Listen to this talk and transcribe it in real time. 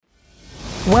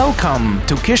Welcome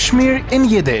to Kishmir in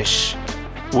Yiddish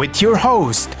with your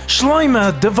host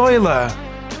Shloime Devoila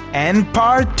and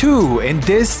part 2 in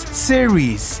this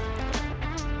series.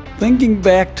 Thinking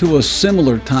back to a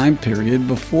similar time period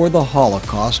before the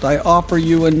Holocaust, I offer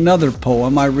you another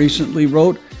poem I recently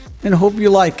wrote and hope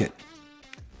you like it.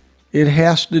 It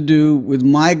has to do with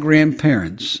my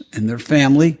grandparents and their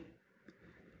family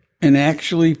and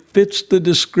actually fits the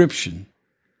description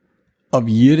of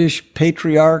Yiddish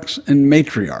patriarchs and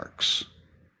matriarchs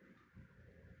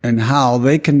and how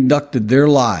they conducted their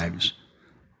lives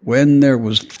when there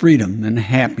was freedom and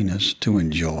happiness to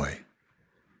enjoy.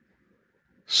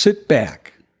 Sit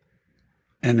back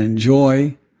and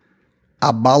enjoy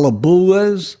a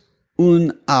balabuas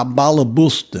un a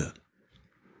balabusta,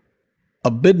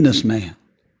 a businessman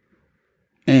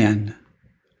and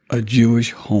a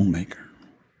Jewish homemaker.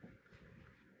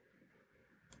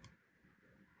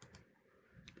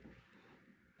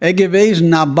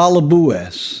 Gewesen a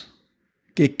balabuas,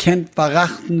 gekennt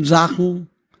verachten Sachen,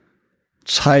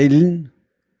 Zeilen,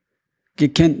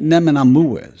 gekennt nemen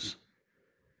amues.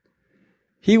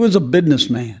 He was a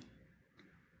businessman.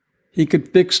 He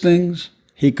could fix things,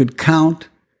 he could count,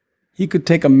 he could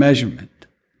take a measurement.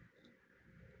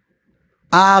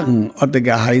 Aaron hat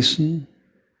geheißen,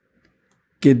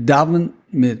 gedavnt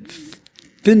mit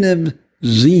finnem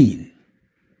Sinn,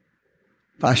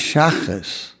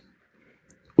 Vaschaches,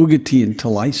 ugetien to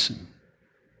leisen.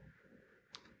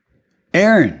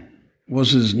 Aaron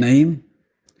was his name.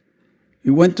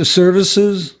 He went to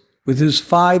services with his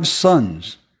 5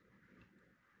 sons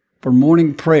for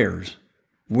morning prayers,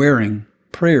 wearing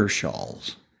prayer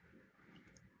shawls.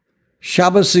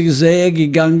 Shabbos ist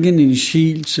gegangen in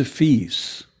Schiel zu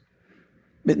Fies,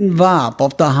 mit dem Wab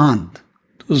auf der Hand,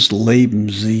 das Leben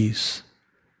sie's.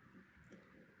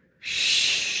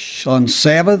 On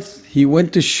Sabbath, he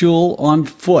went to shul on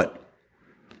foot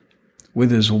with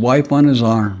his wife on his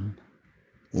arm.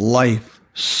 Life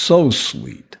so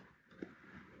sweet.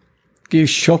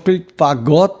 Geschockelt war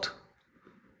Gott,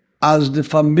 als die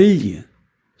Familie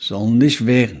soll nicht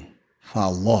werden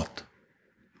verlot.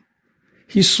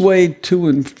 He swayed to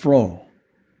and fro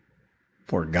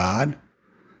for God,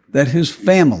 that his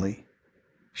family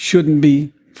shouldn't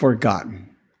be forgotten.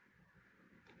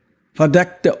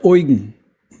 Verdeckte Augen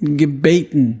und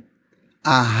gebeten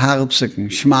a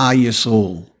herzigen Schma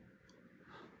Yisrael.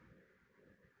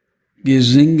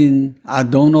 Gesingen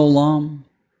Adon Olam,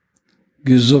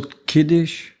 gesucht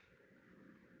Kiddish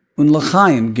und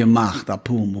L'chaim gemacht a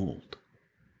Pumult.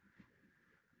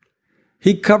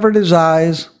 He covered his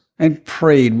eyes and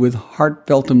prayed with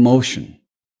heartfelt emotion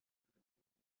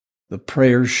the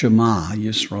prayer Shema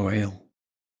Yisrael.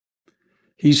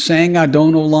 He sang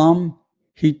Adon Olam,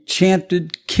 he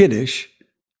chanted Kiddish,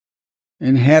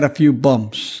 and had a few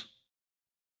bumps.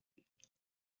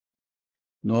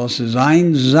 No, es ist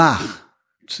ein Sach,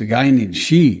 zu gehen in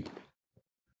Schied,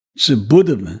 zu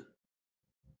buddeln,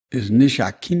 ist nicht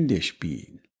a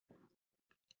Kinderspiel.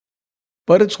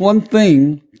 But it's one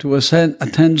thing to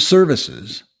attend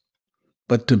services,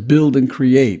 but to build and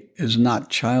create is not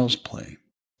child's play.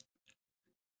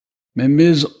 Men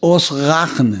mis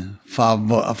ausrechnen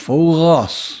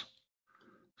voraus,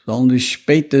 soll nicht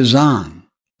später sein,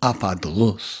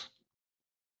 afadrus.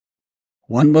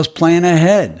 One must plan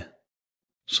ahead,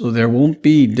 so there won't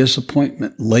be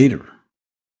disappointment later.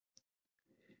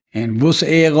 And was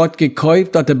hat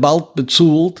gekauft, hat bald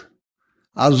bezahlt,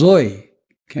 azoi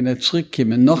kann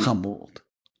zurückkommen noch einmal.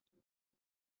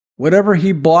 Whatever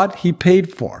he bought, he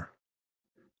paid for.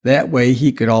 That way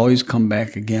he could always come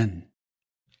back again.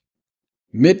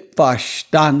 Mit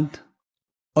Verstand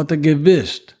hat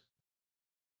gewusst,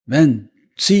 wenn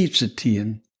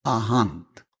zuzutieren a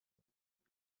Hand.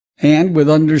 And with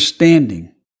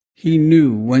understanding, he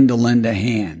knew when to lend a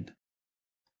hand.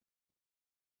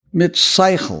 Mit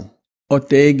Seichel hat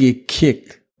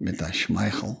gekickt mit a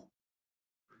Schmeichel.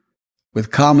 With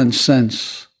common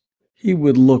sense, he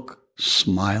would look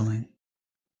smiling.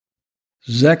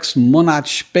 6 Monate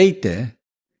später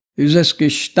ist es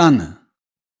gestanden,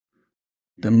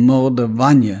 der Morde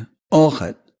Vanya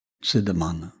ochet zu dem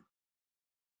Mann.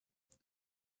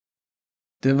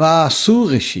 Der war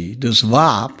Surishi, das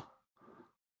Wab,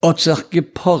 hat sich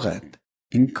geporret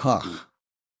in Koch.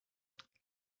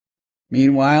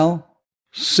 Meanwhile,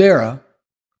 Sarah,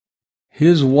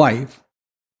 his wife,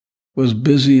 was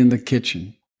busy in the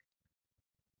kitchen.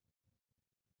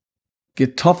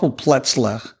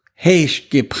 Kartoffelplätzlach heisch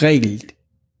geprägelt.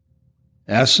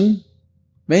 Essen?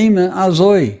 Weme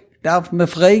azoi, darf me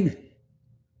fragen.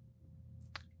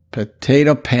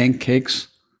 Potato pancakes,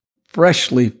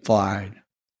 freshly fried.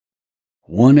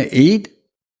 Wanna eat?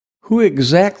 Who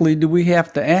exactly do we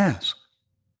have to ask?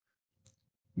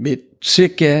 Mit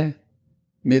Zicke,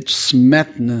 mit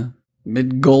Smetne,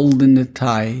 mit goldene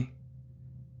Tei.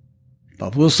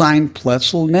 Bewusst ein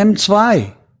Plätzl, nimm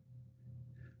zwei.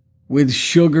 With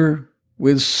sugar,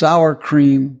 with sour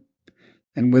cream,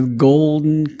 and with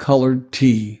golden-colored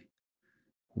tea.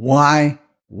 Why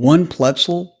one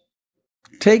Plätzl?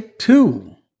 Take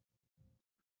two.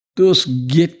 Dus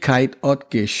Gittkeit hat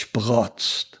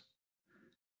gesprotzt.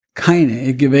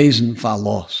 Keine gewesen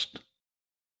verlost.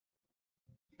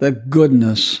 The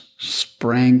goodness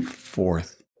sprang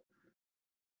forth,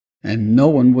 and no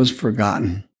one was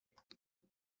forgotten.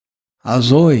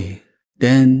 Azoi,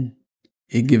 denn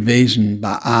gewesen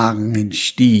beagen en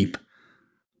stieb,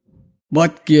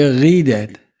 mot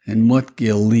geredet and mot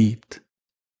geliebt.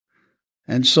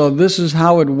 And so this is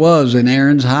how it was in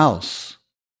Aaron's house.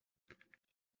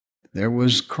 There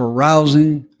was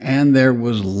carousing and there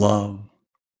was love.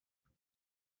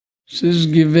 Es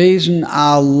ist gewesen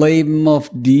a Leben auf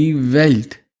die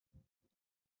Welt,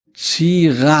 zie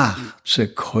rach zu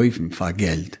kaufen für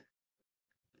Geld.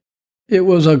 It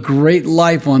was a great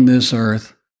life on this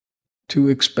earth, too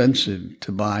expensive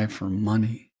to buy for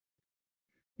money.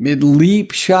 Mit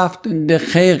Liebschaft in de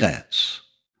Geretz,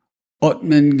 hat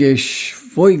men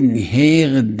geschwoigen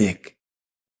heredick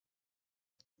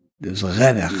des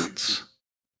Rechts.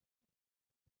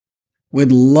 With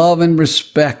love and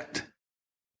respect,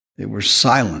 they were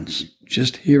silenced,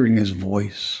 just hearing his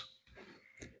voice.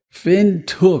 Fin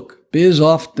took bis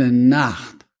auf de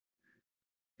Nacht,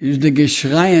 is de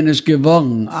Geschreienis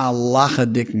geworden a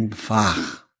lachedicken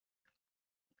Fach.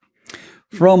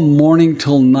 From morning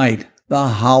till night, the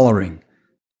hollering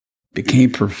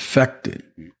became perfected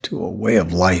to a way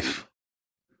of life.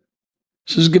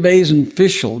 Es ist gewesen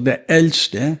Fischl, der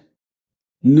Älteste,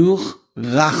 nur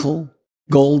Rachel,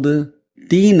 Golde,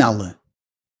 Dienalle,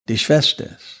 die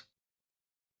Schwesters.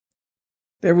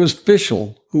 There was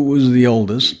Fischl, who was the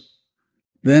oldest,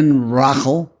 then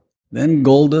Rachel, then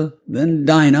Golde, then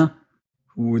Dinah,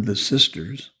 who were the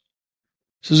sisters.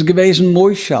 Es ist gewesen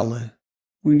Moishalle,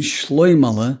 und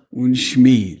Schleumale, und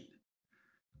Schmied.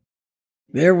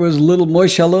 There was little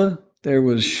Moishalle, there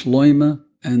was Schleume,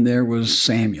 and there was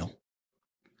Samuel.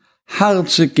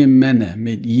 Herzige Männer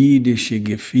mit jiddische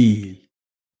Gefühl.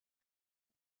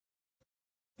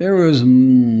 There was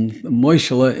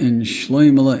Moishalle and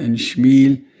Schleumele and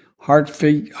Schmiel,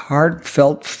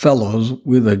 heartfelt fellows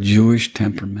with a Jewish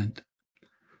temperament.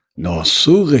 No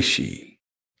Surishi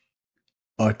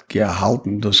hat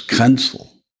gehalten das Kränzel,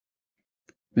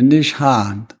 wenn nicht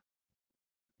Hand,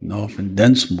 no von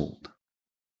Densmold.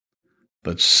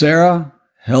 But Sarah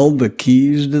held the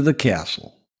keys to the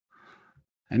castle.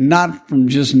 And not from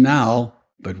just now,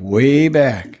 but way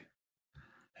back.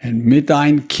 And mit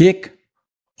ein Kick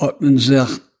hat man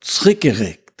sich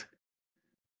zurückgeregt.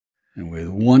 And with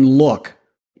one look,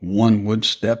 one would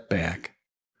step back.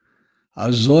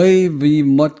 Azoi wie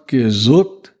mot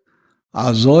gesucht,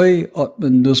 azoi hat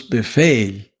man das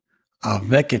Befehl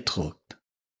weggedruckt.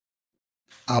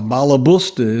 A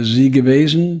Balabuste ist sie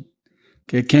gewesen,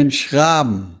 gekannt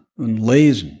schreiben und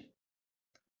lesen.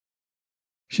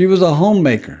 She was a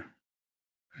homemaker.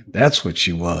 That's what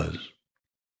she was.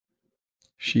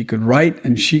 She could write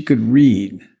and she could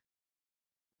read.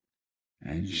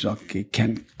 And she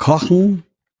can kochen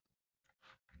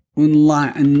und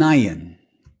nähen.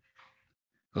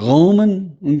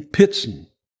 Romen und Pizzen.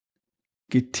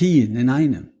 Getien in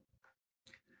einem.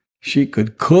 She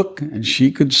could cook and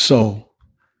she could sew.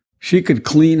 She could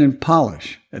clean and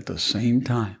polish at the same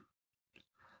time.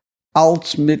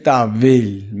 Als mit a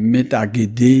Will, mit a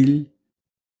Geduld,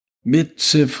 mit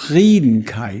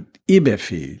Zufriedenkeit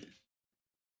überfiel.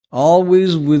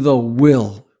 Always with a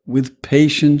will, with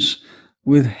patience,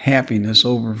 with happiness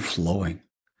overflowing.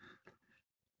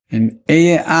 In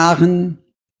Aachen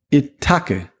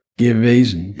Itake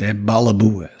gewesen, der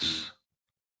Balabues.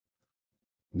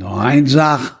 No ein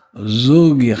Sach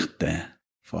sog ich de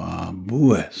vor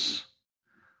Bues.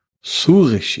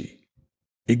 Surishi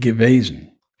gewesen.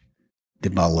 De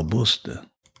Balabuste.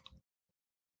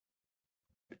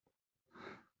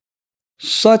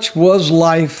 Such was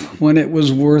life when it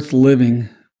was worth living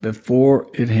before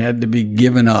it had to be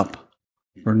given up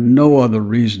for no other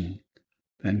reason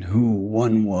than who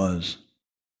one was.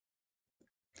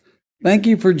 Thank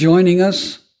you for joining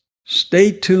us.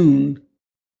 Stay tuned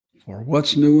for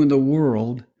what's new in the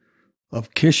world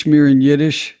of Kishmir in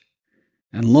Yiddish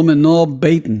and Luminol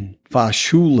Beten,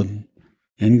 Vashulim,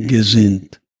 and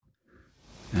Gesinnt.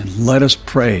 And let us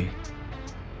pray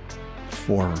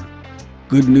for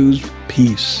good news,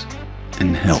 peace,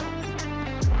 and health.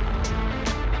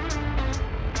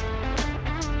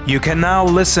 You can now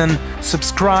listen,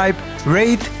 subscribe,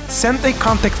 rate, send a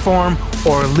contact form,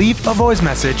 or leave a voice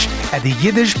message at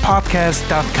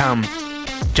theyiddishpodcast.com.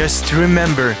 Just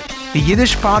remember,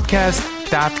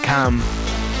 theyiddishpodcast.com.